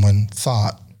and someone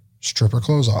thought, strip her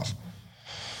clothes off.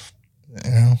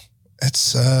 You know,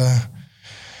 it's,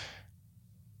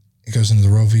 it goes into the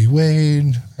Roe v.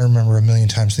 Wade. I remember a million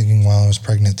times thinking while I was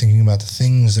pregnant, thinking about the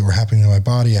things that were happening to my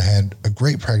body. I had a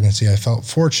great pregnancy. I felt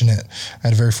fortunate. I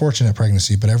had a very fortunate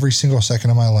pregnancy, but every single second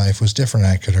of my life was different.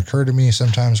 It could occur to me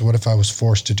sometimes, what if I was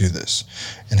forced to do this?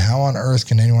 And how on earth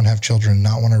can anyone have children and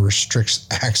not want to restrict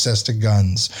access to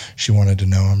guns? She wanted to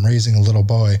know. I'm raising a little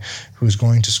boy who is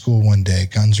going to school one day.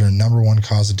 Guns are a number one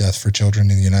cause of death for children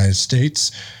in the United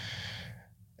States.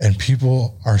 And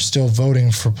people are still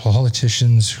voting for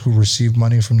politicians who receive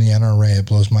money from the NRA. It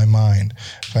blows my mind.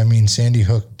 If I mean Sandy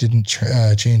Hook didn't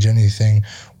change anything,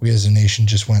 we as a nation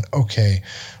just went, okay,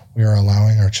 we are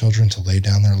allowing our children to lay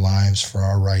down their lives for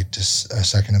our right to a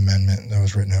Second Amendment that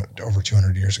was written over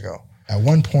 200 years ago. At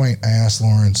one point, I asked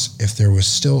Lawrence if there was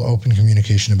still open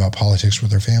communication about politics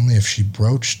with her family, if she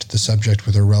broached the subject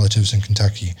with her relatives in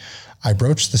Kentucky. I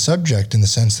broached the subject in the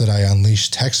sense that I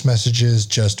unleashed text messages,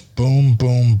 just boom,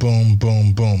 boom, boom,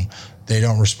 boom, boom. They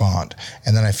don't respond.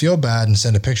 And then I feel bad and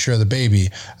send a picture of the baby.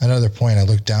 At another point, I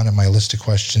looked down at my list of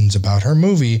questions about her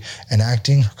movie and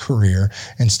acting career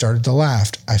and started to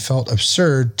laugh. I felt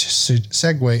absurd to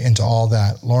segue into all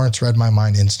that. Lawrence read my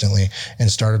mind instantly and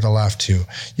started to laugh too.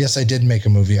 Yes, I did make a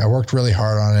movie. I worked really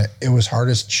hard on it. It was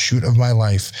hardest shoot of my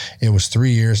life. It was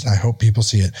 3 years and I hope people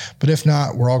see it. But if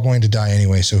not, we're all going to die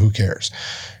anyway, so who cares?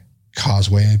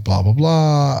 Causeway, blah, blah,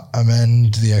 blah,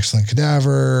 amend the excellent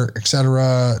cadaver,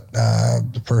 etc.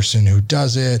 The person who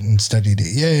does it and studied at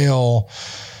Yale.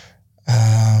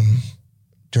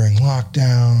 During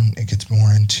lockdown, it gets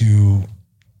more into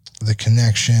the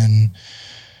connection.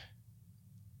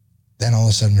 Then all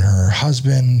of a sudden her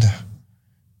husband,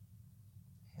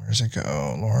 where does it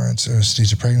go? Lawrence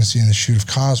states a pregnancy in the shoot of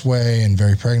Causeway and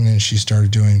very pregnant. She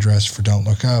started doing dress for Don't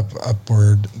Look Up,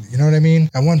 Upward. You know what I mean?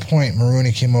 At one point,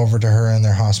 Maroney came over to her in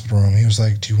their hospital room. He was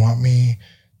like, do you want me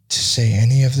to say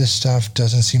any of this stuff?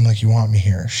 Doesn't seem like you want me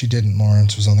here. She didn't.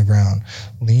 Lawrence was on the ground,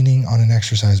 leaning on an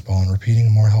exercise ball and repeating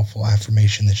a more helpful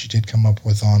affirmation that she did come up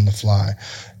with on the fly.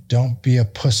 Don't be a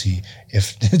pussy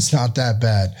if it's not that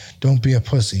bad. Don't be a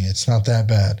pussy. It's not that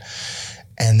bad.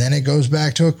 And then it goes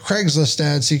back to a Craigslist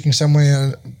ad seeking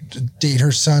someone to date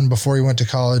her son before he went to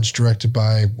college, directed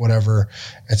by whatever.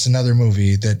 It's another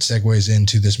movie that segues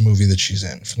into this movie that she's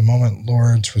in. For the moment,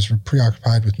 Lawrence was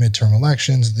preoccupied with midterm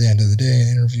elections. At the end of the day,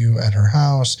 an interview at her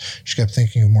house. She kept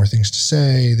thinking of more things to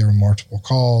say. There were multiple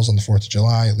calls on the 4th of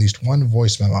July, at least one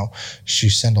voice memo. She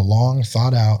sent a long,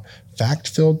 thought-out,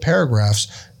 fact-filled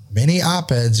paragraphs, many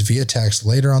op-eds via text.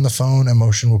 Later on the phone,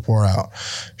 emotion will pour out.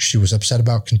 She was upset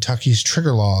about Kentucky's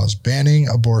trigger laws banning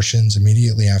abortions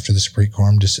immediately after the Supreme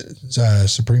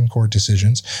Court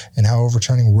decisions and how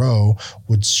overturning Roe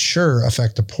would sure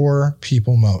affect the poor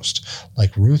people most.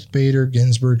 Like Ruth Bader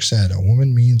Ginsburg said, a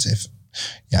woman means if...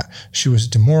 Yeah, she was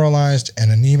demoralized.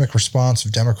 An anemic response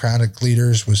of Democratic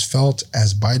leaders was felt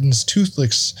as Biden's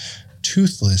toothless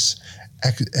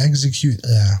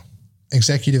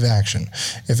executive action.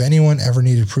 If anyone ever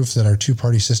needed proof that our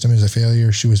two-party system is a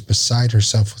failure, she was beside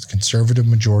herself with conservative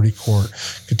majority court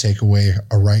could take away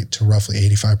a right to roughly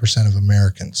 85% of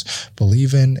Americans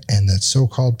believe in, and that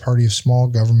so-called party of small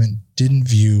government didn't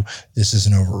view this as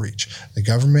an overreach. The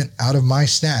government out of my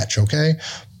snatch, okay?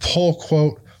 Pull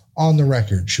quote on the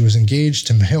record. She was engaged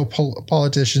to male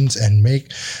politicians and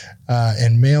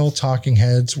male talking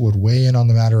heads would weigh in on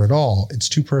the matter at all. It's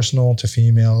too personal to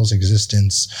females'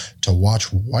 existence to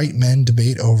watch white men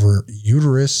debate over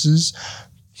uteruses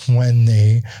when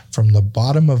they, from the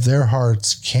bottom of their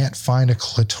hearts, can't find a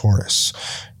clitoris.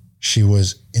 She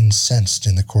was incensed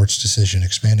in the court's decision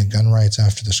expanding gun rights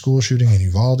after the school shooting in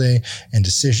Uvalde and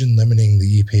decision limiting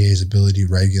the EPA's ability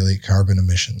to regulate carbon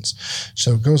emissions.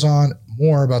 So it goes on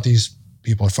more about these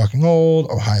people are fucking old,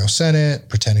 Ohio Senate,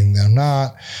 pretending they're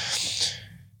not.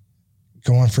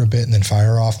 Go on for a bit and then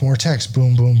fire off more text.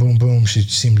 Boom, boom, boom, boom. She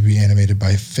seemed to be animated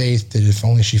by faith that if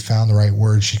only she found the right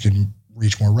words, she could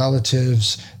reach more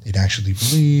relatives. They'd actually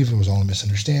believe it was all a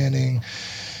misunderstanding.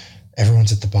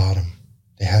 Everyone's at the bottom.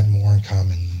 They had more in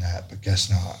common than that, but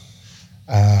guess not.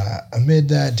 Amid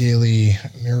that daily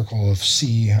miracle of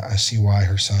C, I see why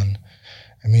her son.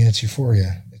 I mean, it's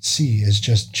euphoria. C is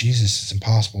just Jesus. It's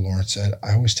impossible, Lawrence said.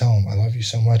 I always tell him, I love you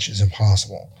so much, it's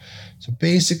impossible. So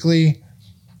basically,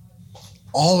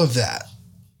 all of that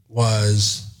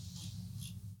was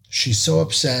she's so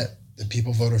upset that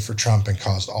people voted for Trump and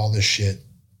caused all this shit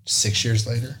 6 years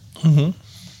later. Mm-hmm.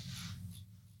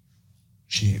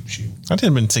 She That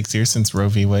had been 6 years since Roe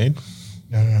v. Wade.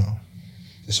 No.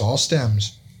 This all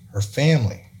stems, her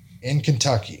family in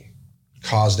Kentucky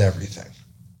caused everything.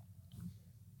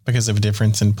 Because of a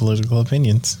difference in political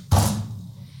opinions.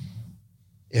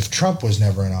 If Trump was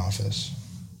never in office,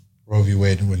 Roe v.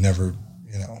 Wade would never,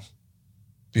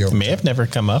 be over. It may have never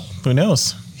come up. Who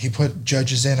knows? He put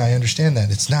judges in. I understand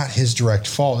that. It's not his direct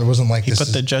fault. It wasn't like he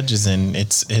put the judges in.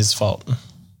 It's his fault.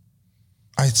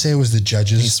 I'd say it was the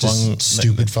judges'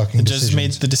 stupid fucking The judge decisions.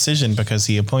 made the decision because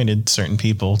he appointed certain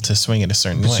people to swing it a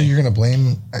certain way. So you're going to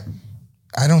blame...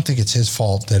 I don't think it's his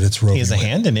fault that it's Roe v. Wade. He has a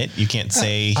hand in it. You can't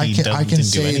say he didn't do anything. I can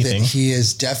say that he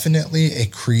is definitely a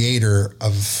creator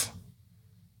of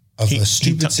a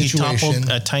stupid situation. He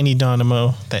toppled a tiny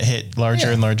domino that hit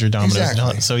larger and larger dominoes.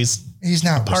 Exactly. So he's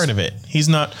not part of it. He's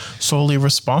not solely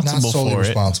responsible for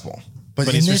it. But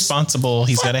he's responsible.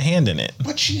 He's got a hand in it.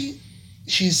 But she's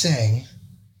saying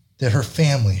that her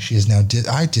family, she is now,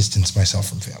 I distance myself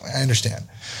from family. I understand.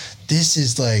 This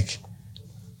is like,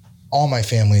 all my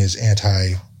family is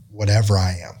anti whatever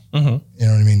I am. Mm-hmm. You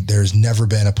know what I mean? There's never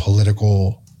been a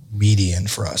political median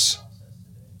for us.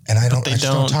 And I just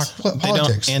don't talk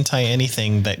politics. They don't anti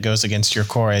anything that goes against your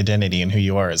core identity and who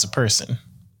you are as a person.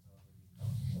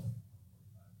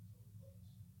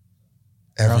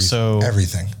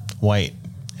 Everything. White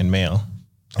and male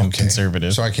and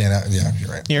conservative. So I can't, yeah, you're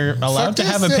right. You're allowed to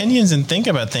have opinions and think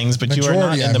about things, but you are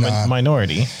not in the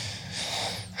minority.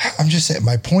 I'm just saying,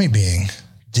 my point being,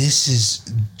 this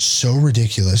is so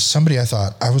ridiculous. Somebody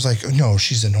I was like, no,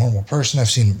 she's a normal person. I've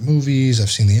seen movies. I've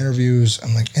seen the interviews.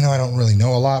 I'm like, I don't really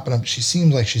know a lot, but she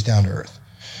seems like she's down to earth.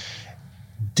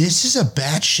 This is a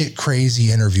batshit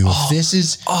crazy interview.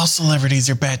 All celebrities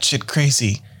are batshit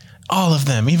crazy. All of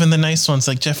them, even the nice ones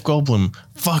like Jeff Goldblum,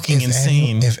 fucking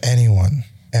insane. If anyone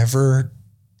ever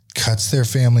cuts their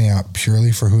family out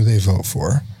purely for who they vote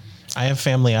for, I have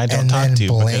family I don't talk to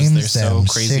because they're so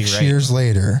crazy. 6 years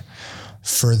later,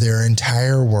 for their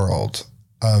entire world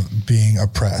of being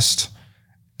oppressed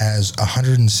as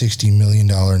 $160 million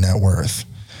net worth,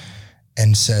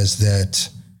 and says that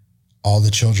all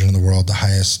the children in the world, the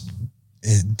highest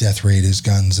death rate is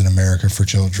guns in America for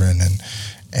children,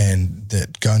 and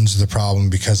that guns are the problem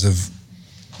because of,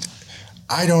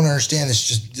 I don't understand.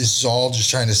 This is all just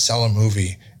trying to sell a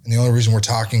movie. And the only reason we're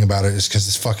talking about it is because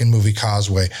this fucking movie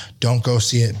Causeway. Don't go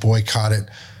see it. Boycott it.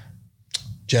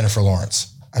 Jennifer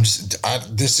Lawrence.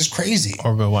 This is crazy.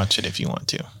 Or go watch it if you want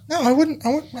to. No, I wouldn't.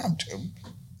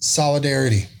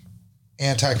 Solidarity.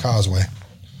 Anti-Causeway.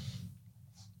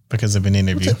 Because of an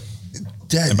interview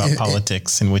about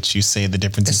politics in which you say the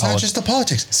difference in politics. It's not just the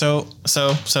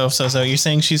politics. So you're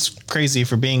saying she's crazy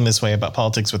for being this way about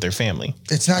politics with her family.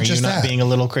 It's not just that. Are you not being a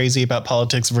little crazy about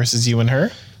politics versus you and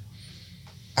her?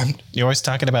 You're always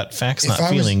talking about facts, not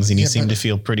feelings, and you seem to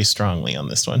feel pretty strongly on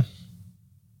this one.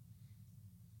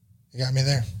 You got me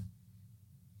there.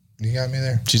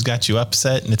 She's got you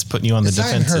upset, and it's putting you on the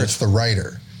defensive. It's not her, it's the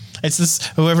writer. It's this,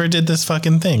 whoever did this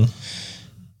fucking thing.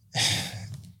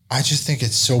 I just think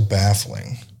it's so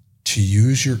baffling to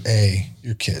use your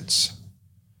kids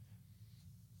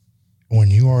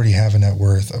when you already have a net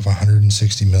worth of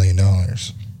 $160 million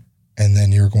and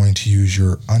then you're going to use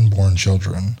your unborn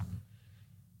children,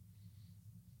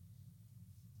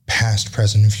 past,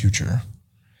 present, and future.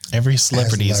 Every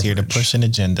celebrity is here to push an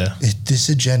agenda. This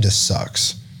agenda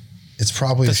sucks. It's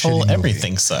probably this a shitty whole movie.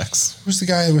 Everything sucks. Who's the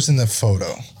guy that was in the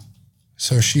photo?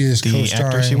 So she is the co-starring.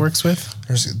 actor she works with.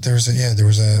 There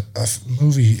was a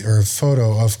movie or a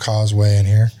photo of Causeway in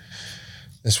here.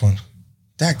 This one,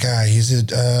 that guy. He's this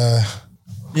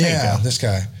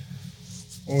guy.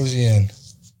 What was he in?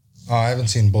 Oh, I haven't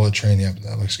seen Bullet Train yet, but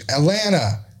that looks good.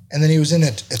 Atlanta, and then he was in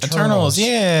it. Eternals,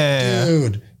 yeah,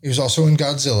 dude. He was also in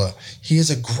Godzilla. He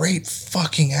is a great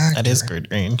fucking actor. That is good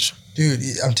range, dude.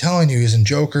 I'm telling you, he's in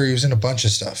Joker. He was in a bunch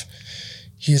of stuff.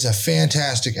 He is a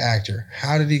fantastic actor.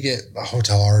 How did he get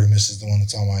Hotel Artemis is the one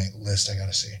that's on my list. I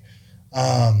gotta see.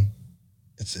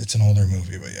 It's an older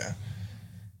movie, but yeah,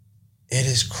 it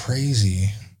is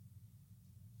crazy.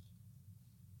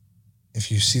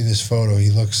 If you see this photo, he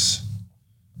looks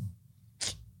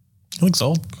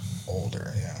old.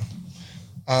 Older, yeah.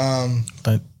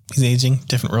 But he's aging.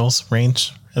 Different roles,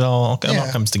 range. It all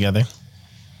comes together.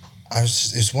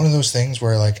 It's one of those things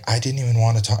where like I didn't even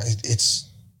want to talk.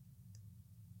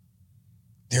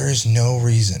 There is no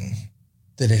reason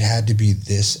that it had to be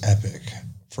this epic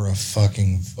for a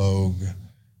fucking Vogue.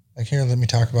 Like, here, let me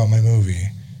talk about my movie.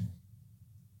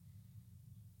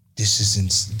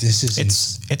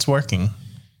 It's working.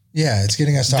 Yeah, it's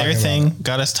getting us talking about it. Their thing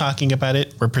got us talking about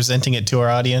it. We're presenting it to our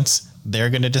audience. They're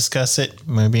going to discuss it.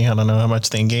 Maybe, I don't know how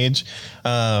much they engage.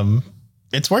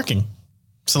 It's working.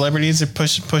 Celebrities are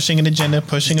pushing an agenda,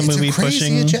 pushing a movie,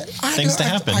 pushing things to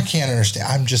happen. I can't understand.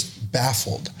 I'm just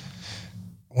baffled.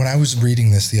 When I was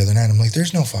reading this the other night, I'm like,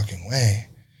 there's no fucking way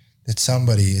that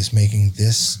somebody is making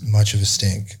this much of a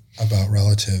stink about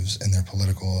relatives and their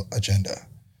political agenda.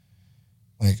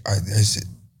 Like,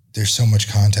 there's so much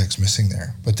context missing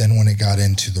there. But then when it got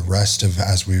into the rest of,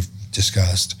 as we've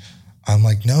discussed, I'm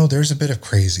like, no, there's a bit of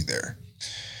crazy there.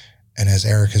 And as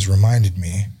Eric has reminded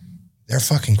me, they're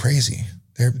fucking crazy.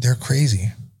 They're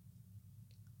crazy.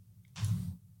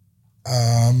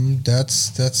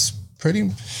 That's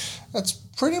pretty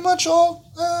much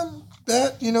all.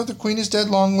 The Queen is dead.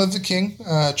 Long live the King.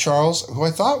 Charles, who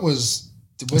I thought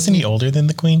isn't he older than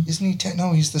the Queen? Isn't he?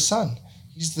 No, he's the son.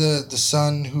 He's the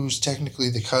son who's technically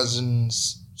the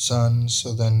cousin's son.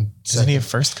 So then, isn't he a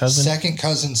first cousin? Second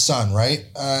cousin's son, right?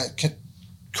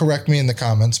 Correct me in the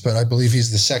comments, but I believe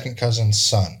he's the second cousin's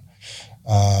son.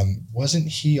 Wasn't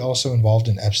he also involved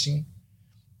in Epstein?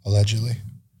 Allegedly.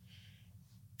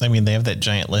 I mean, they have that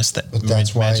giant list that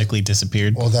magically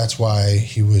disappeared. Well, that's why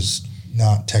he was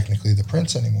not technically the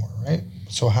prince anymore, right?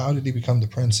 So how did he become the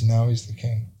prince and now he's the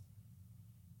king?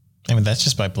 I mean, that's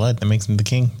just by blood. That makes him the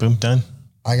king. Boom, done.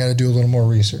 I got to do a little more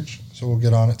research, so we'll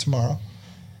get on it tomorrow.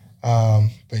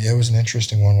 But yeah, it was an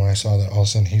interesting one when I saw that all of a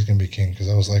sudden he's going to be king, because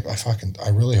I was like, I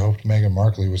really hoped Meghan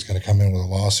Markle was going to come in with a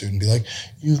lawsuit and be like,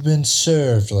 you've been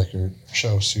served, like her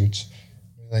show Suits.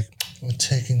 Like, we're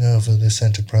taking over this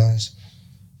enterprise.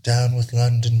 Down with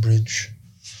London Bridge.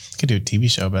 Could do a TV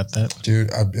show about that. Dude,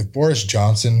 if Boris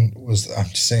Johnson was, I'm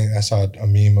just saying, I saw a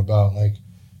meme about like,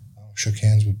 shook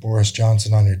hands with Boris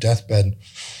Johnson on your deathbed.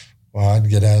 Well, I'd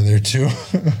get out of there too.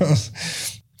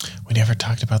 We never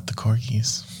talked about the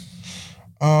Corgis.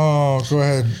 Oh, go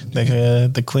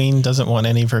ahead. The Queen doesn't want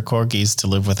any of her Corgis to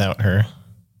live without her.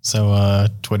 So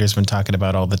Twitter's been talking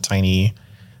about all the tiny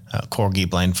Corgi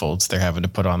blindfolds they're having to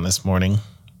put on this morning.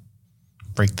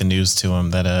 Break the news to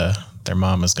them that their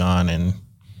mom is gone, and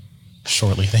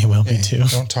shortly they will be too.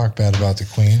 Don't talk bad about the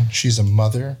Queen. She's a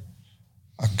mother,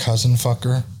 a cousin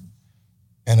fucker,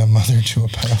 and a mother to a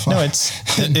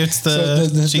pedophile. No,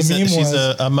 she's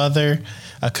a mother,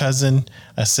 a cousin,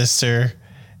 a sister,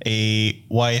 a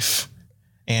wife,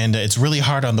 and it's really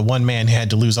hard on the one man who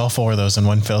had to lose all four of those in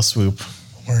one fell swoop.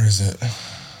 Where is it?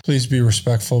 Please be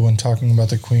respectful when talking about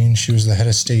the Queen. She was the head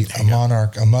of state, a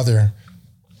monarch, a mother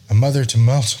to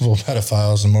multiple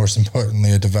pedophiles, and most importantly,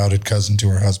 a devoted cousin to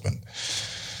her husband.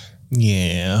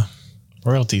 Yeah.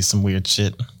 Royalty's some weird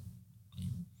shit.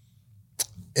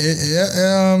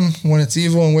 When it's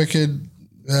evil and wicked,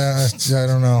 I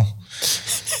don't know.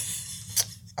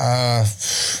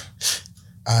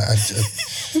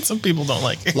 Some people don't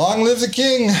like it. Long live the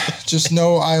king. Just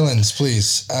no islands,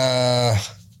 please. I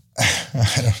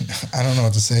don't know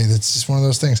what to say. That's just one of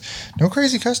those things. No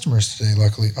crazy customers today,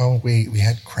 luckily. Oh, wait, we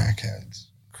had crackheads.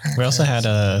 We also had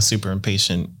a super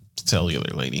impatient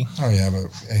cellular lady. Oh, yeah,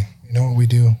 but hey, you know what we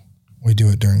do? We do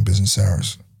it during business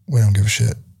hours. We don't give a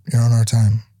shit. You're on our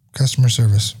time. Customer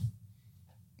service.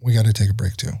 We got to take a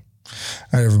break, too. All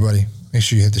right, everybody. Make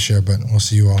sure you hit the share button. We'll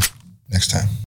see you all next time.